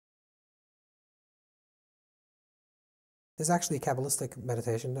There's actually a Kabbalistic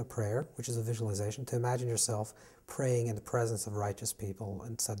meditation, a prayer, which is a visualization, to imagine yourself praying in the presence of righteous people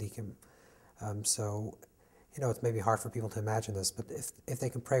and tzaddikim. So, it's maybe hard for people to imagine this, but if they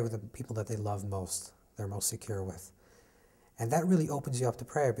can pray with the people that they love most, they're most secure with. And that really opens you up to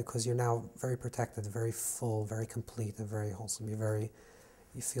prayer, because you're now very protected, very full, very complete, and very wholesome.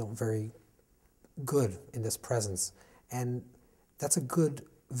 You feel very good in this presence. And that's a good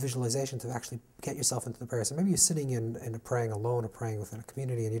visualization to actually get yourself into the prayer. So maybe you're sitting in a praying alone or praying within a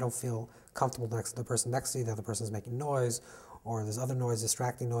community, and you don't feel comfortable next to the person next to you. The other person is making noise, or there's other noise,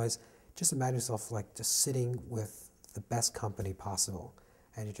 distracting noise. Just imagine yourself like just sitting with the best company possible,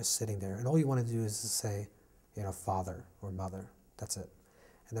 and you're just sitting there. And all you want to do is to say, Father or Mother. That's it.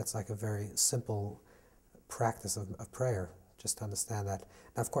 And that's like a very simple practice of prayer, just to understand that.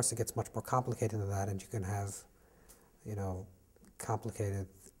 Now, of course, it gets much more complicated than that, and you can have, complicated,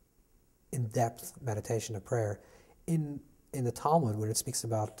 in-depth meditation of prayer. In the Talmud, when it speaks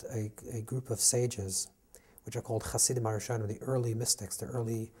about a group of sages, which are called Hasidim HaRishonim, the early mystics, the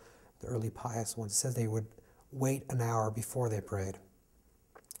early pious ones, it says they would wait an hour before they prayed.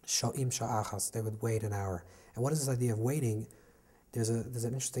 Sho'im sha'achas, they would wait an hour. And what is this idea of waiting? There's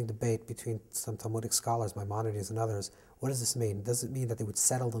an interesting debate between some Talmudic scholars, Maimonides and others. What does this mean? Does it mean that they would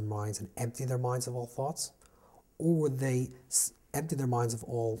settle their minds and empty their minds of all thoughts? Or would they empty their minds of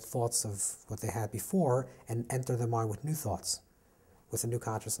all thoughts of what they had before and enter their mind with new thoughts, with a new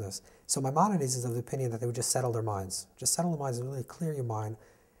consciousness? So Maimonides is of the opinion that they would just settle their minds. Just settle their minds and really clear your mind.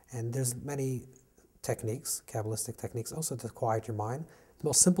 And there's many techniques, Kabbalistic techniques, also to quiet your mind. The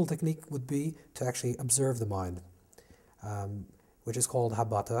most simple technique would be to actually observe the mind, which is called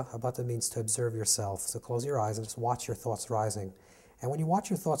habata. Habata means to observe yourself. So close your eyes and just watch your thoughts rising. And when you watch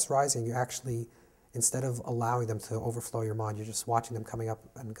your thoughts rising, you actually, instead of allowing them to overflow your mind, you're just watching them coming up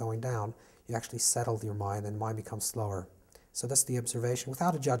and going down. You actually settle your mind, and mind becomes slower. So that's the observation,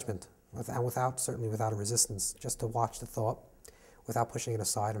 without a judgment, and certainly without a resistance, just to watch the thought, without pushing it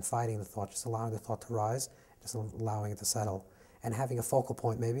aside and fighting the thought, just allowing the thought to rise, just allowing it to settle. And having a focal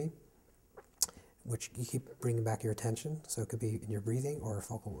point maybe, which you keep bringing back your attention. So it could be in your breathing or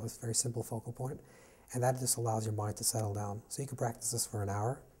a very simple focal point. And that just allows your mind to settle down. So you can practice this for an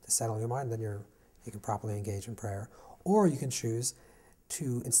hour to settle your mind, then you can properly engage in prayer. Or you can choose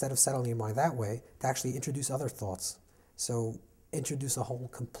to, instead of settling your mind that way, to actually introduce other thoughts. So introduce a whole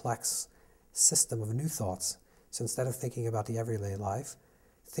complex system of new thoughts. So instead of thinking about the everyday life,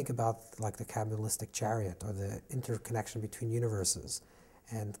 think about like the Kabbalistic chariot, or the interconnection between universes.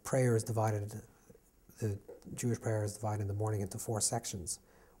 And prayer is divided, the Jewish prayer is divided in the morning into 4 sections,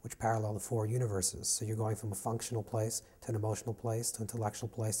 which parallel the 4 universes. So you're going from a functional place to an emotional place, to an intellectual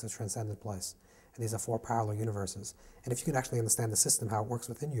place, to a transcendent place. And these are 4 parallel universes. And if you can actually understand the system, how it works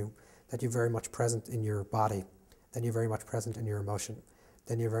within you, that you're very much present in your body, then you're very much present in your emotion,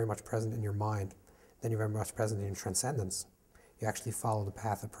 then you're very much present in your mind, then you're very much present in your transcendence. You actually follow the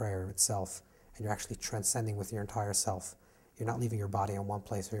path of prayer itself, and you're actually transcending with your entire self. You're not leaving your body in one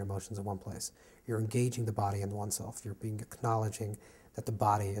place or your emotions in one place. You're engaging the body in oneself. You're acknowledging that the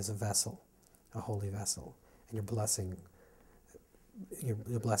body is a vessel, a holy vessel, and you're blessing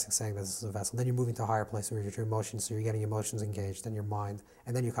saying that this is a vessel. Then you're moving to a higher place where your emotions, so you're getting emotions engaged, then your mind,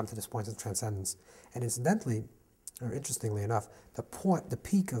 and then you come to this point of transcendence. And incidentally, or interestingly enough, the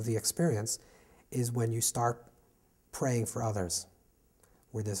peak of the experience is when you start praying for others,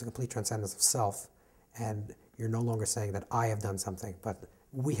 where there's a complete transcendence of self, and you're no longer saying that I have done something, but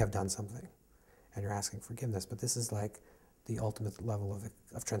we have done something, and you're asking forgiveness. But this is like the ultimate level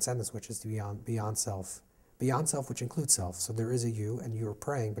of transcendence, which is beyond self, which includes self. So there is a you, and you're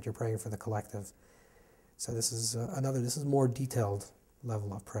praying, but you're praying for the collective. So this is this is more detailed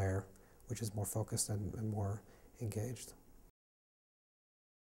level of prayer, which is more focused and more engaged.